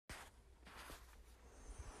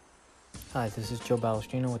Hi, this is Joe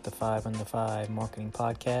Balestrino with the 5 Under 5 Marketing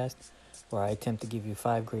Podcast, where I attempt to give you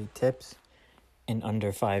 5 great tips in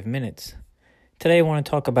under 5 minutes. Today I want to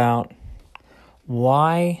talk about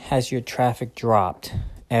why has your traffic dropped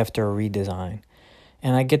after a redesign?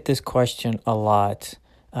 And I get this question a lot.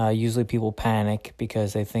 Usually people panic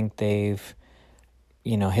because they think they've,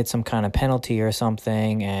 hit some kind of penalty or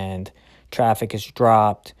something and traffic is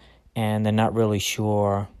dropped and they're not really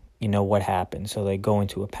sure, what happened. So they go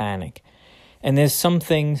into a panic. And there's some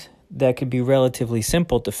things that could be relatively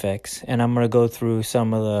simple to fix, and I'm going to go through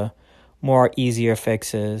some of the more easier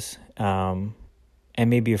fixes and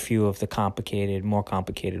maybe a few of the more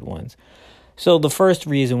complicated ones. So the first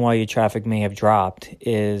reason why your traffic may have dropped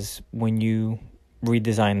is when you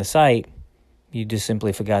redesign the site, you just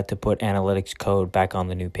simply forgot to put analytics code back on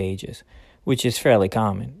the new pages, which is fairly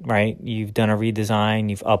common, right? You've done a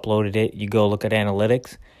redesign, you've uploaded it, you go look at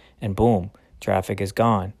analytics, and boom, traffic is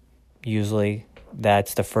gone. Usually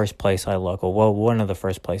that's the first place I look, or one of the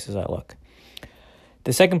first places I look.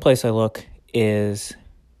 The second place I look is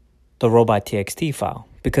the robot.txt file,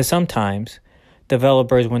 because sometimes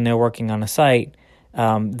developers, when they're working on a site,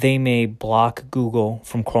 they may block Google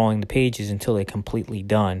from crawling the pages until they're completely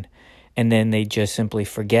done, and then they just simply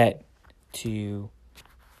forget to,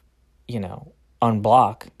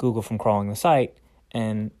 unblock Google from crawling the site,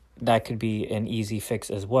 and that could be an easy fix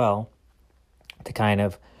as well to kind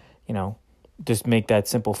of just make that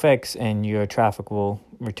simple fix and your traffic will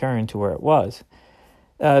return to where it was.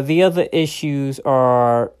 The other issues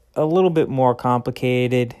are a little bit more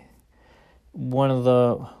complicated. One of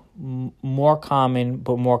the more common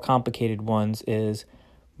but more complicated ones is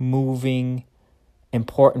moving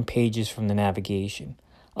important pages from the navigation.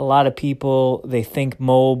 A lot of people, they think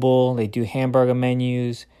mobile, they do hamburger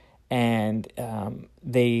menus, and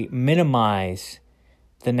they minimize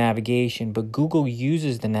the navigation, but Google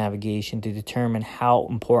uses the navigation to determine how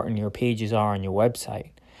important your pages are on your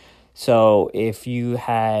website. So if you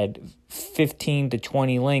had 15 to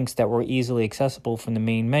 20 links that were easily accessible from the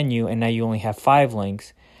main menu, and now you only have 5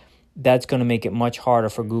 links, that's going to make it much harder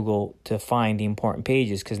for Google to find the important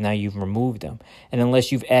pages because now you've removed them. And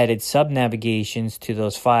unless you've added sub-navigations to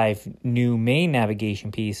those 5 new main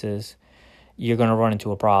navigation pieces, you're going to run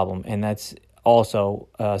into a problem. And that's also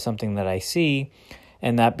something that I see.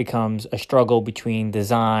 And that becomes a struggle between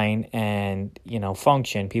design and,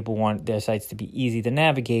 function. People want their sites to be easy to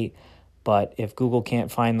navigate, but if Google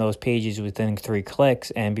can't find those pages within 3 clicks,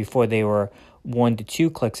 and before they were 1 to 2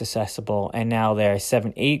 clicks accessible, and now they're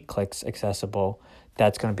 7, 8 clicks accessible,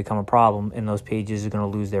 that's going to become a problem, and those pages are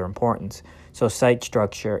going to lose their importance. So site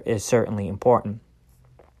structure is certainly important.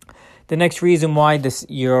 The next reason why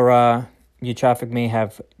your traffic may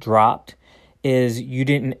have dropped is you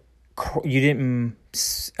didn't create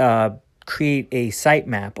a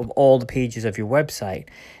sitemap of all the pages of your website.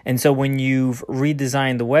 And so when you've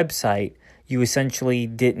redesigned the website, you essentially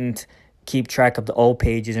didn't keep track of the old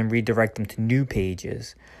pages and redirect them to new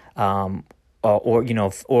pages, or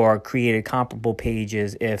created comparable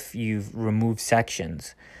pages if you've removed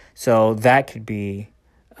sections. So that could be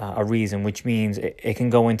a reason, which means it can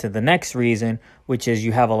go into the next reason, which is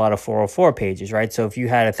you have a lot of 404 pages, right? So if you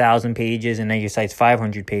had 1,000 pages and now your site's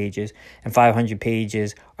 500 pages, and 500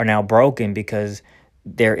 pages are now broken because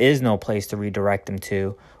there is no place to redirect them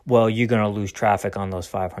to, well, you're going to lose traffic on those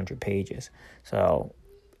 500 pages. So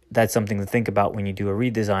that's something to think about when you do a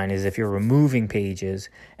redesign, is if you're removing pages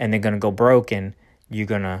and they're going to go broken, you're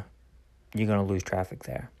going to lose traffic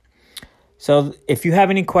there. So if you have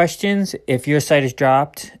any questions, if your site is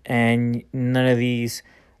dropped and none of these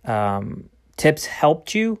tips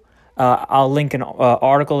helped you, I'll link an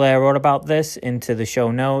article that I wrote about this into the show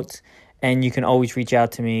notes. And you can always reach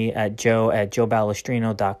out to me at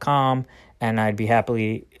joe@joebalestrino.com, and I'd be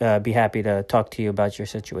happy to talk to you about your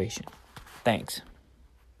situation. Thanks.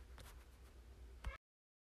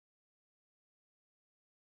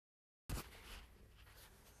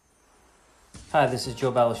 Hi, this is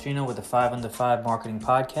Joe Balestrino with the 5 Under 5 Marketing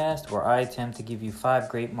Podcast, where I attempt to give you 5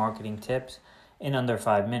 great marketing tips in under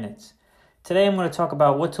 5 minutes. Today I'm going to talk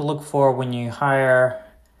about what to look for when you hire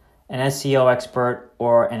an SEO expert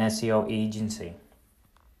or an SEO agency.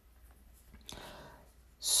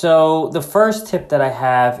 So the first tip that I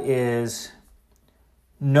have is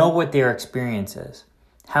know what their experience is.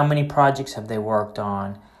 How many projects have they worked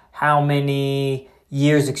on? How many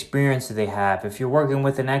years experience do they have? If you're working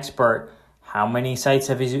with an expert, how many sites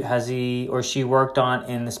has he or she worked on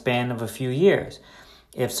in the span of a few years?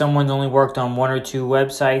 If someone's only worked on 1 or 2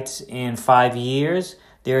 websites in 5 years,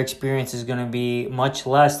 their experience is going to be much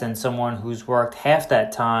less than someone who's worked half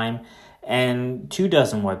that time and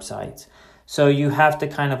 24 websites. So you have to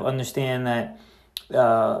kind of understand that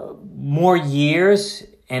more years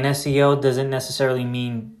in SEO doesn't necessarily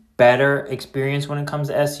mean better experience when it comes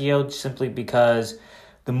to SEO, simply because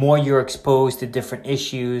the more you're exposed to different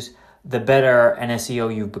issues, the better an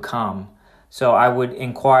SEO you've become. So I would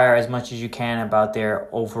inquire as much as you can about their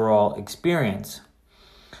overall experience.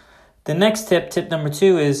 The next tip number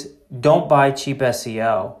 2, is don't buy cheap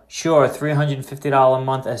SEO. Sure, $350 a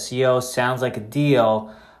month SEO sounds like a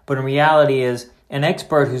deal, but in reality is an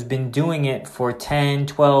expert who's been doing it for 10,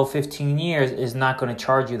 12, 15 years is not going to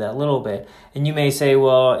charge you that little bit. And you may say,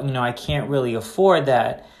 well, I can't really afford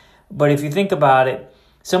that. But if you think about it,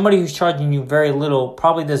 somebody who's charging you very little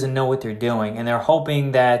probably doesn't know what they're doing, and they're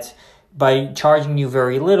hoping that by charging you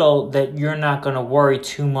very little that you're not going to worry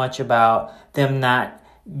too much about them not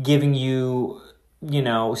giving you,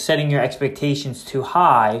 setting your expectations too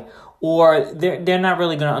high, or they're not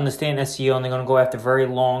really going to understand SEO, and they're going to go after very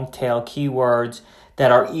long tail keywords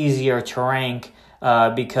that are easier to rank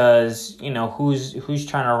because who's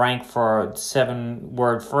trying to rank for a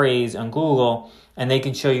 7-word phrase on Google, and they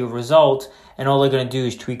can show you a result, and all they're going to do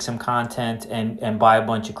is tweak some content and buy a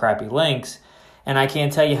bunch of crappy links. And I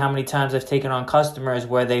can't tell you how many times I've taken on customers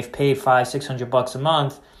where they've paid $500-$600 a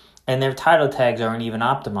month and their title tags aren't even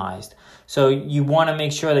optimized. So you want to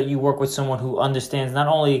make sure that you work with someone who understands not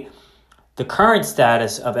only the current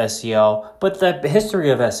status of SEO, but the history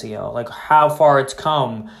of SEO, like how far it's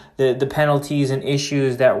come, the penalties and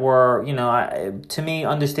issues that were, to me,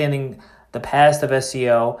 understanding the past of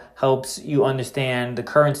SEO helps you understand the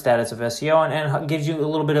current status of SEO and gives you a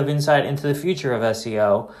little bit of insight into the future of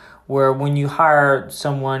SEO, where when you hire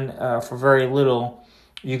someone for very little,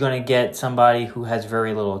 you're going to get somebody who has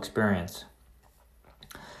very little experience.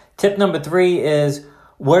 Tip number 3 is,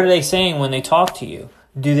 what are they saying when they talk to you?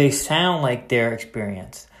 Do they sound like they're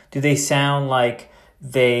experienced? Do they sound like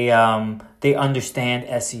they understand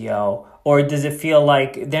SEO? Or does it feel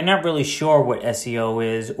like they're not really sure what SEO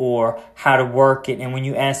is or how to work it? And when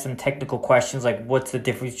you ask them technical questions like what's the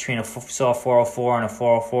difference between a SEO 404 and a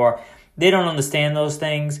 404, they don't understand those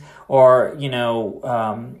things. Or,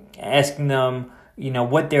 asking them,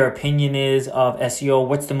 what their opinion is of SEO,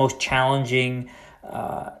 what's the most challenging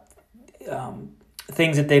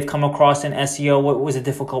things that they've come across in SEO, what was a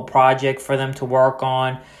difficult project for them to work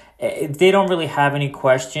on. They don't really have any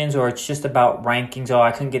questions, or it's just about rankings. Oh,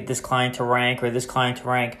 I couldn't get this client to rank or this client to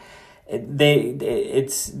rank.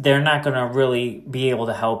 They're not going to really be able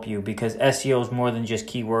to help you, because SEO is more than just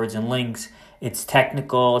keywords and links. It's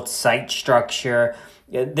technical, it's site structure.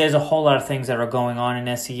 There's a whole lot of things that are going on in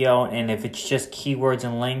SEO, and if it's just keywords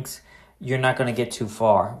and links, you're not going to get too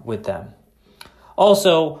far with them.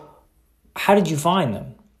 Also, how did you find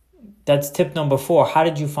them? That's tip number 4. How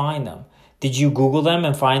did you find them? Did you Google them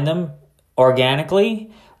and find them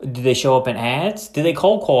organically? Did they show up in ads? Did they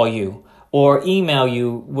cold call you or email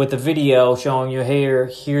you with a video showing you,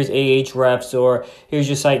 here's Ahrefs, or here's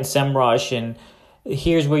your site in SEMrush, and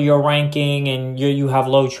here's where you're ranking, and you have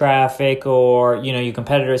low traffic, or your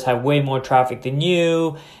competitors have way more traffic than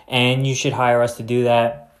you, and you should hire us to do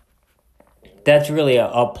that? That's really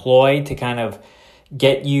a ploy to kind of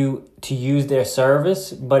get you to use their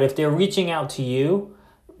service. But if they're reaching out to you,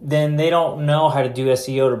 then they don't know how to do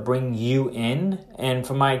SEO to bring you in. And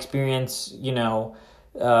from my experience, the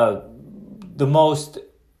most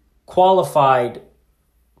qualified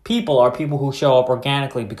people are people who show up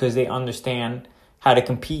organically because they understand how to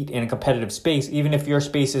compete in a competitive space. Even if your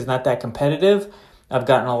space is not that competitive, I've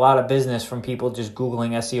gotten a lot of business from people just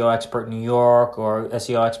Googling SEO expert New York or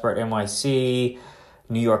SEO expert NYC,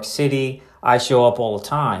 New York City. I show up all the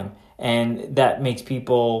time, and that makes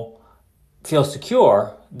people feel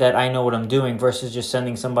secure that I know what I'm doing, versus just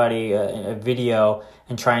sending somebody a video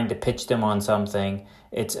and trying to pitch them on something.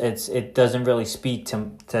 It doesn't really speak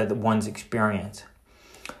to one's experience.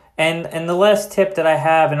 And the last tip that I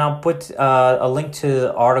have, and I'll put a link to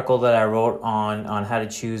the article that I wrote on how to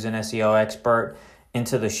choose an SEO expert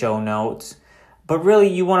into the show notes. But really,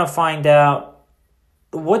 you want to find out,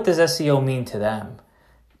 what does SEO mean to them?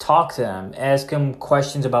 Talk to them. Ask them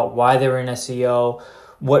questions about why they're in SEO,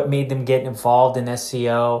 what made them get involved in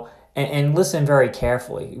SEO, and listen very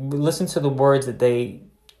carefully. Listen to the words that they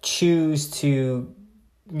choose to,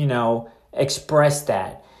 express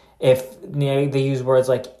that. If they use words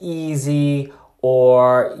like easy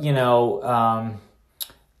or,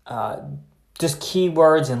 just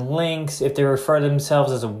keywords and links, if they refer to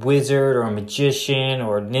themselves as a wizard or a magician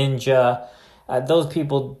or a ninja, those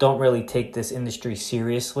people don't really take this industry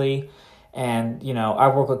seriously. And, I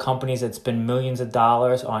work with companies that spend millions of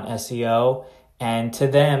dollars on SEO, and to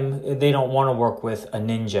them, they don't want to work with a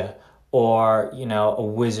ninja or, a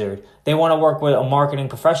wizard. They want to work with a marketing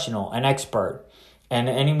professional, an expert. And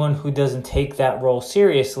anyone who doesn't take that role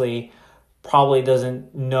seriously probably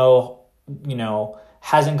doesn't know,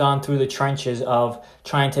 hasn't gone through the trenches of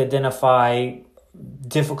trying to identify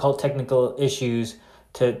difficult technical issues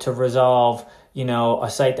to resolve, a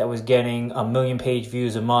site that was getting 1 million page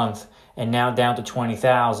views a month and now down to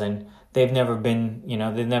 20,000. They've never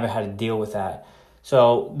had to deal with that.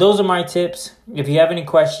 So those are my tips. If you have any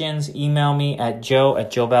questions, email me at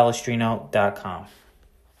joe@joebalestrino.com.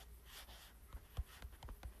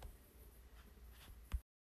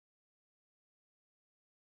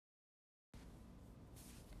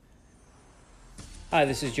 Hi,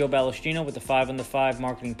 this is Joe Balestrino with the 5 Under 5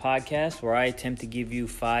 Marketing Podcast, where I attempt to give you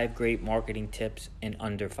 5 great marketing tips in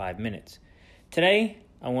under 5 minutes. Today,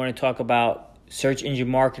 I want to talk about search engine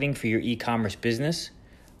marketing for your e-commerce business,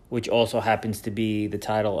 which also happens to be the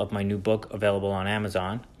title of my new book available on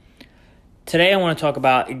Amazon. Today, I want to talk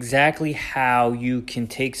about exactly how you can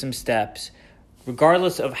take some steps,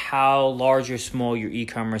 regardless of how large or small your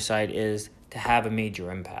e-commerce site is, to have a major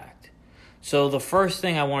impact. So the first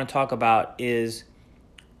thing I want to talk about is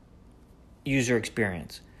user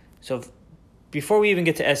experience. So before we even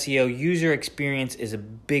get to SEO, user experience is a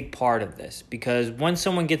big part of this, because when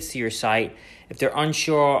someone gets to your site, if they're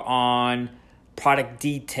unsure on product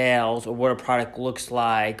details or what a product looks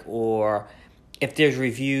like, or if there's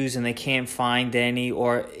reviews and they can't find any,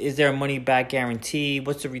 or is there a money back guarantee,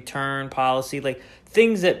 what's the return policy, like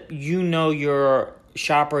things that your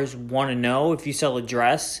shoppers want to know. If you sell a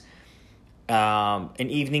dress, an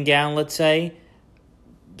evening gown, let's say,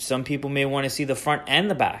 some people may want to see the front and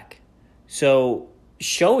the back. So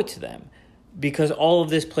show it to them, because all of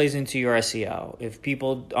this plays into your SEO. If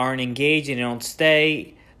people aren't engaged and they don't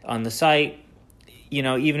stay on the site,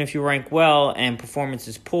 even if you rank well and performance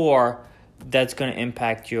is poor, that's going to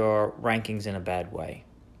impact your rankings in a bad way.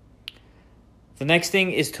 The next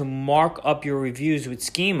thing is to mark up your reviews with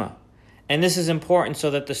schema. And this is important so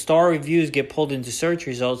that the star reviews get pulled into search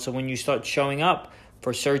results. So when you start showing up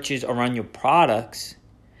for searches around your products,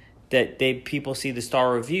 that people see the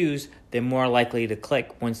star reviews, they're more likely to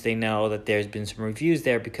click once they know that there's been some reviews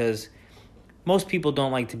there, because most people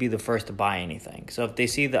don't like to be the first to buy anything. So if they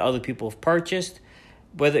see that other people have purchased,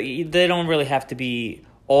 they don't really have to be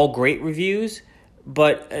all great reviews,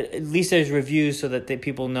 but at least there's reviews so that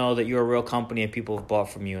people know that you're a real company and people have bought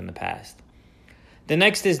from you in the past. The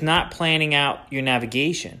next is not planning out your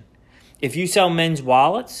navigation. If you sell men's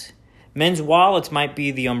wallets might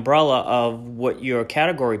be the umbrella of what your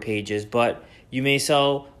category page is, but you may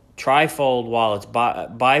sell trifold wallets,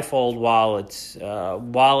 bifold wallets,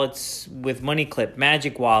 wallets with money clip,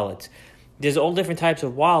 magic wallets. There's all different types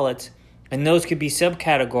of wallets, and those could be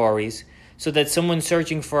subcategories, so that someone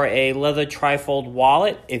searching for a leather trifold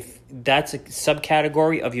wallet, if that's a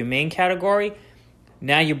subcategory of your main category,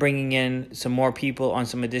 now you're bringing in some more people on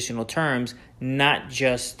some additional terms, not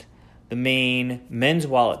just the main men's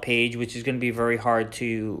wallet page, which is going to be very hard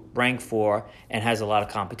to rank for and has a lot of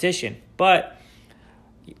competition. But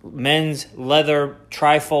men's leather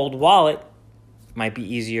trifold wallet might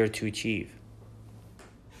be easier to achieve.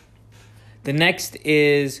 The next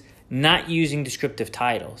is not using descriptive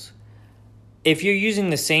titles. If you're using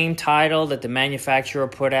the same title that the manufacturer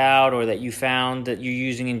put out or that you found that you're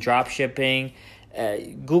using in drop shipping,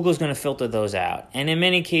 Google's going to filter those out. And in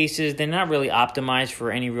many cases, they're not really optimized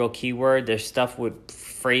for any real keyword. There's stuff with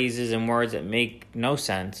phrases and words that make no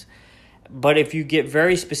sense. But if you get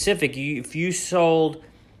very specific, if you sold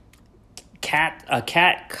a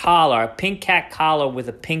cat collar, a pink cat collar with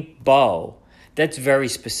a pink bow, that's very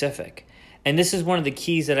specific. And this is one of the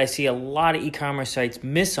keys that I see a lot of e-commerce sites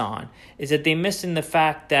miss on, is that they miss in the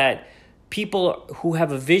fact that people who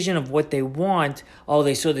have a vision of what they want,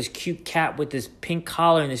 they saw this cute cat with this pink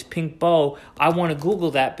collar and this pink bow, I want to Google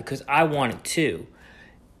that because I want it too.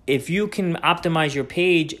 If you can optimize your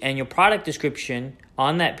page and your product description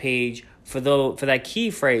on that page for that key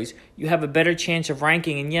phrase, you have a better chance of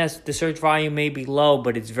ranking. And yes, the search volume may be low,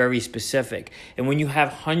 but it's very specific. And when you have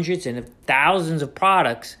hundreds and thousands of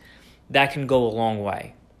products, that can go a long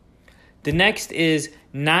way. The next is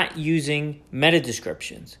not using meta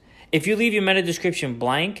descriptions. If you leave your meta description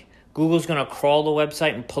blank, Google's going to crawl the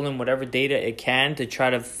website and pull in whatever data it can to try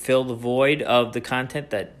to fill the void of the content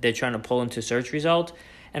that they're trying to pull into search results.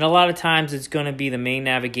 And a lot of times it's going to be the main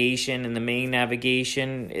navigation, and the main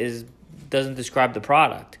navigation doesn't describe the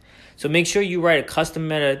product. So make sure you write a custom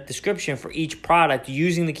meta description for each product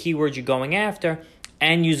using the keywords you're going after,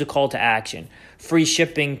 and use a call to action. Free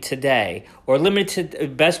shipping today, or limited. The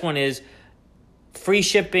best one is free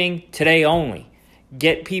shipping today only.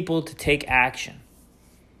 Get people to take action.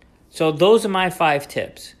 So those are my 5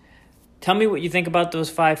 tips. Tell me what you think about those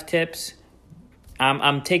 5 tips.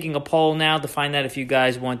 I'm taking a poll now to find out if you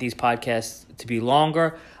guys want these podcasts to be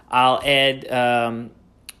longer. I'll add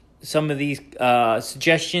some of these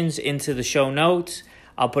suggestions into the show notes.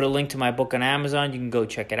 I'll put a link to my book on Amazon. You can go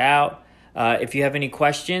check it out. If you have any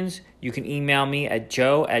questions, you can email me at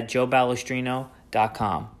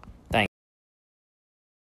joe@joebalestrino.com.